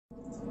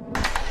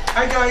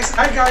It's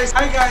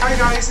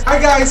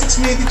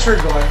me, Teacher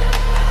Gon.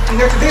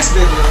 In today's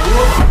video,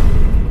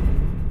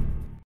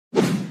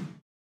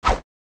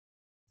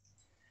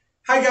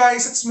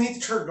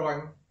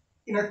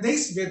 In our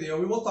today's video,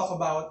 we will talk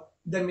about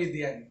the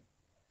median.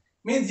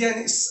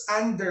 Median is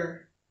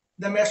under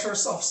the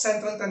measures of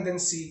central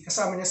tendency,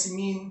 kasama niya si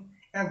mean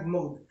and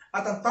mode.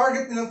 At ang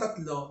target nilang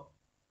tatlo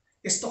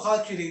is to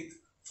calculate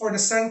for the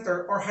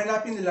center or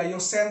hanapin nila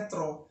yung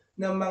sentro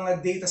ng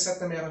mga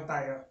dataset na meron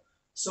tayo.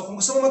 So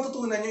kung gusto mo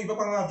matutunan yung iba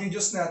pang mga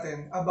videos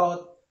natin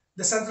about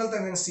the central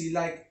tendency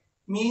like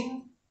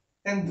mean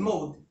and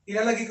mode,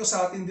 ilalagay ko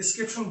sa ating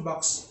description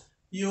box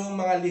yung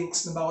mga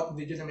links na bawat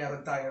video na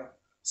meron tayo.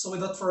 So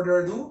without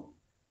further ado,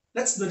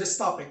 let's do this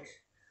topic.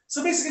 So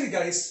basically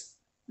guys,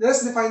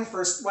 let's define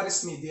first what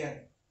is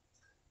median.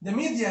 The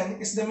median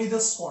is the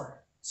middle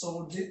score.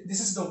 So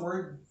this is the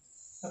word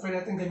na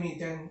pwede natin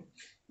gamitin.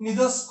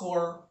 Middle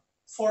score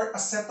for a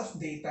set of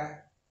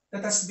data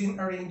that has been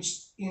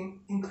arranged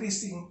in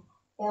increasing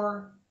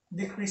or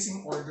decreasing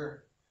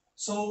order.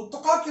 So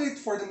to calculate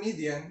for the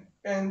median,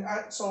 and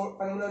so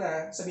ano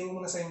na, sabihin ko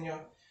muna sa inyo,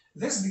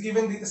 this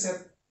given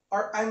dataset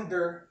are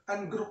under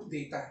ungrouped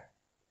data.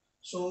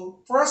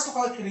 So for us to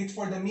calculate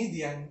for the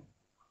median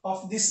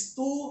of these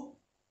two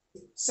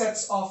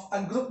sets of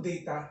ungrouped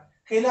data,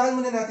 kailangan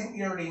muna natin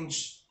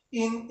i-arrange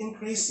in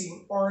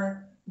increasing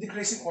or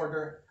decreasing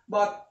order.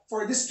 But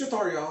for this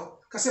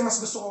tutorial, kasi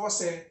mas gusto ko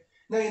kasi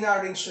na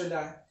ina-arrange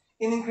sila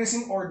in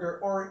increasing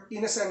order or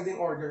in ascending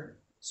order.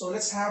 So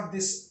let's have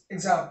this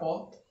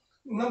example.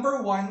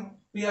 Number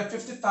 1, we have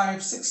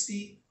 55,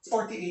 60,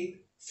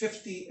 48,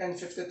 50, and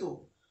 52.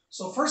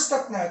 So first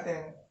step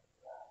natin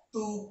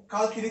to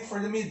calculate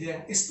for the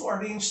median is to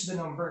arrange the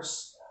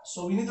numbers.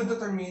 So we need to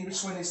determine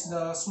which one is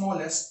the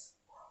smallest.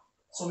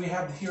 So we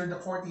have here the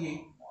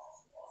 48,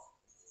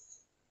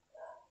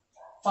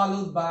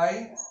 followed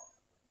by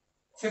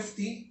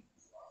 50,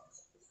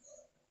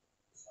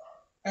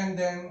 and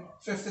then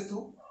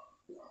 52.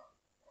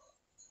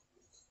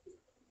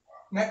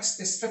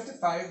 Next is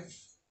 55,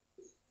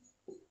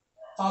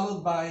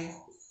 followed by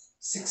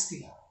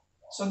 60.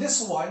 So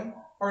this one,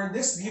 or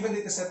this given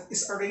dataset,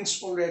 is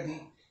arranged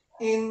already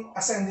in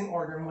ascending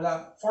order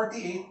mula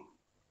 48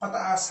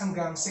 pataas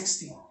hanggang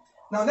 60.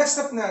 Now,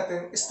 next step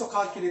natin is to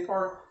calculate,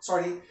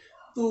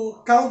 to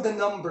count the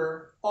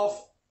number of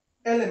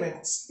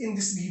elements in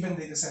this given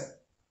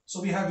dataset.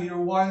 So we have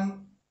here 1,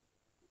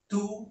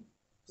 2,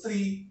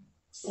 3,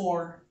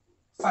 4,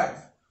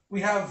 5.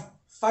 We have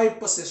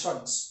 5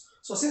 positions.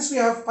 So since we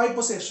have 5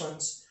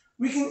 positions,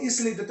 we can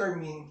easily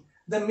determine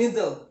the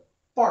middle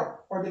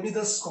part or the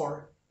middle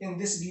score in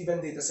this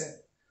given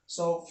dataset.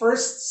 So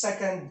first,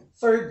 second,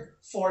 third,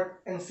 fourth,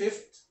 and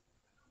fifth.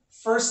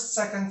 First,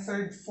 second,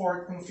 third,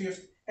 fourth, and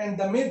fifth. And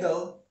the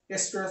middle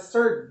is your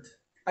third.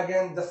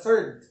 Again, the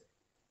third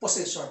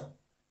position.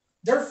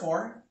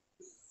 Therefore,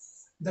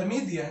 the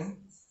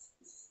median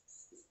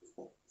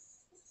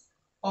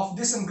of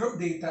this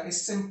ungrouped data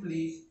is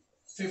simply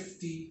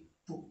 52.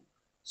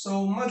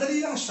 So,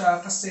 madali lang siya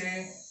kasi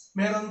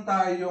meron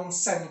tayong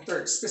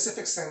center,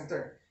 specific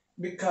center.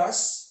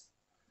 Because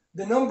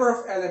the number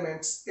of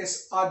elements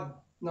is odd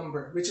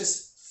number, which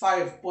is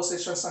 5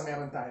 positions na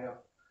meron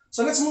tayo.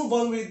 So, let's move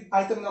on with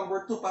item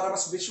number 2 para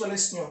mas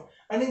visualize nyo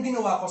anong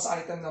ginawa ko sa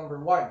item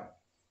number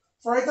 1.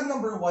 For item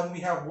number 1,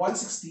 we have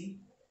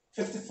 160,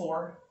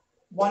 54,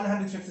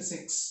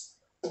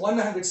 156,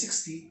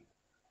 160,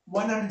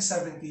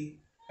 170,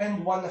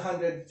 and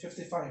 155.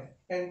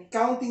 And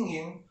counting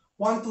in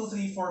 1, 2,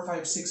 3, 4,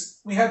 5,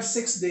 6. We have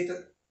 6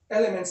 data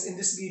elements in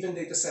this given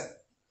data set.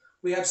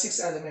 We have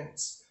 6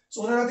 elements.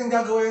 So una natin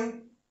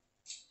gagawin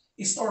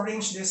is to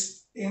arrange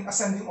this in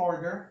ascending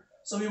order.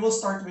 So we will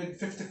start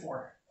with 54.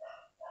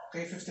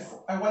 Okay,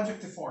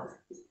 154.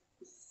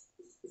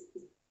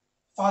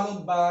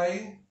 Followed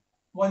by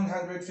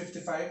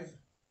 155.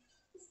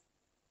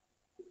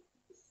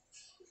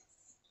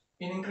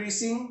 In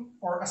increasing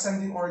or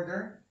ascending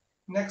order,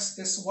 next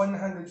is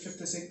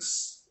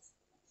 156.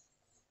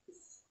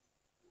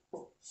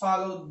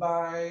 Followed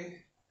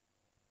by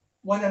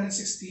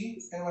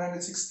 160 and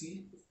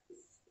 160.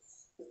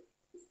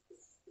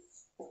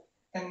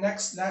 And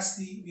next,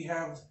 lastly, we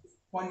have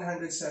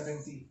 170.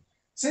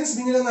 Since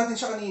binilang natin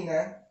siya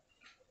kanina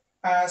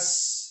as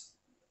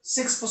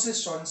 6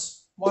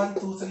 positions, 1,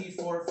 2, 3,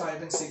 4,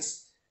 5, and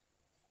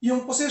 6,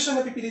 yung position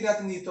na pipili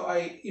natin dito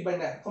ay iba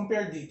na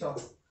compared dito.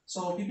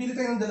 So, pipili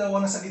tayo ng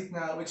dalawa na sa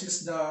gitna, which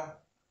is the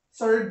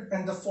third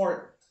and the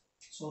fourth.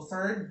 So,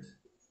 third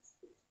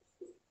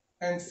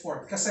and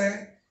fourth. Kasi,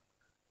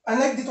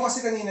 unlike dito kasi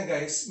kanina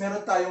guys,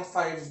 meron tayong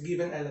 5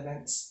 given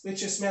elements,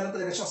 which is meron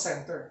talaga siyang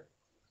center.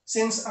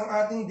 Since ang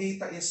ating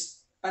data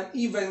is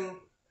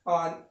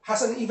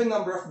has an even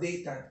number of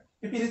data,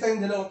 pipili tayong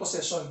dalawang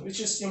position,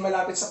 which is yung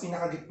malapit sa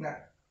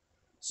pinakagitna.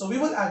 So we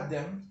will add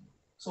them.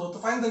 So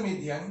to find the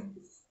median,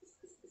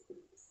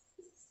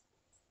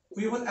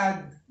 we will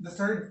add the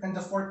third and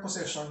the fourth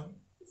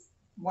position,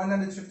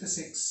 156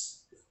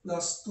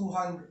 plus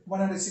 160.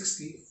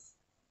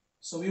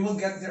 So we will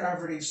get their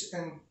average,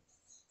 and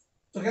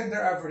To get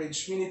their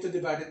average, we need to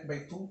divide it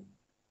by 2.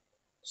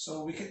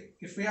 So we can,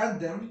 if we add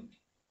them,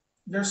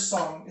 their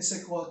sum is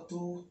equal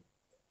to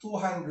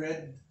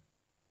 200.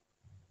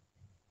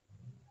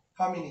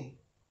 How many?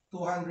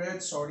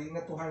 200, sorry,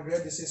 not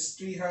 200. This is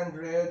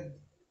 316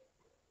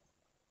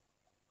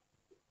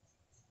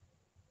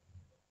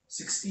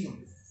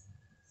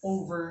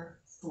 over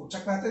 2.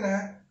 Check natin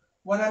ha.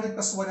 100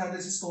 plus 100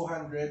 is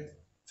 200.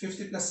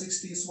 50 plus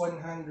 60 is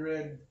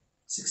 116.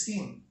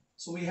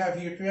 So we have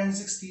here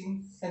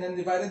 316 and then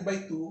divided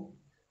by 2.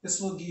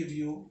 This will give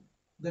you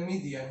the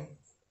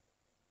median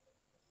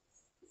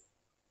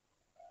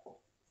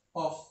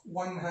of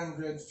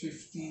 158.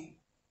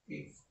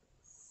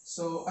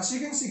 So as you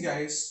can see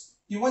guys,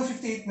 yung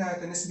 158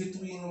 natin is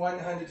between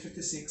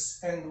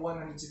 156 and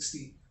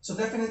 160. So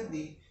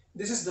definitely,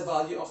 this is the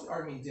value of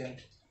our median.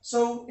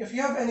 So if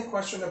you have any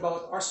question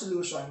about our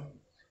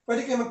solution,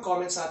 pwede kayo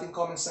mag-comment sa ating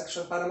comment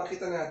section para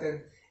makita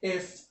natin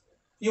if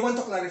you want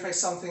to clarify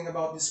something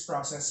about this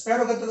process.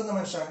 Pero ganito lang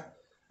naman siya.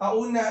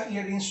 Una,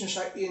 i-arrange nyo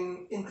siya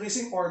in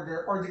increasing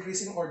order or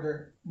decreasing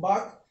order.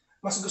 But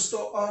mas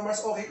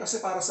okay kasi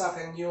para sa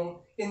akin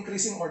yung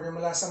increasing order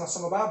mula sa mas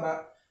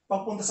mababa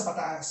pagpunta sa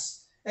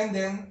pataas. And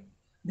then,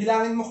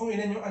 bilangin mo kung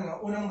ilan yung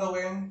unang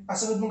gawin.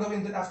 Sunod mong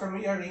gawin dun after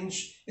mo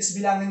i-arrange is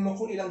bilangin mo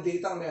kung ilang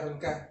data ang meron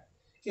ka.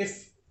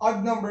 If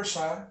odd number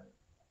siya,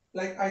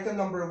 like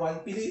item number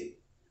 1,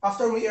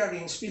 after mo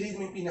i-arrange, piliin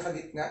mo yung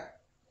pinakagitna.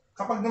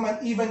 Kapag naman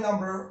even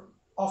number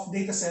of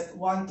dataset,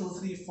 1, 2,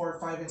 3,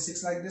 4, 5, and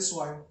 6 like this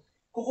one,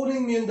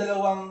 kukunin mo yung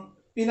dalawang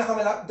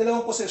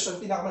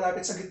position,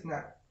 pinakamalapit sa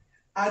gitna,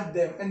 add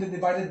them, and then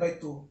divided by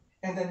 2,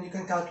 and then you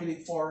can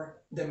calculate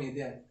for the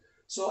median.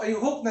 So I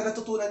hope na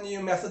natutunan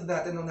niyo yung method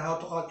natin on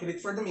how to calculate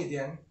for the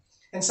median,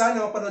 and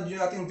sana mapanood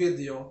niyo ating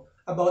video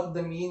about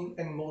the mean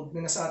and mode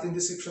na nasa ating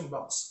description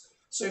box.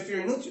 So if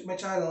you're new to my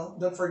channel,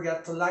 don't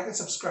forget to like and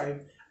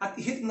subscribe at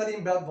hit na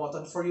rin yung bell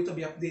button for you to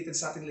be updated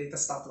sa ating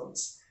latest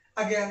uploads.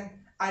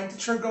 Again, I'm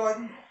Teacher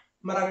Gon.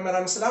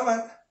 Maraming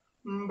salamat.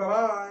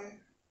 Bye-bye!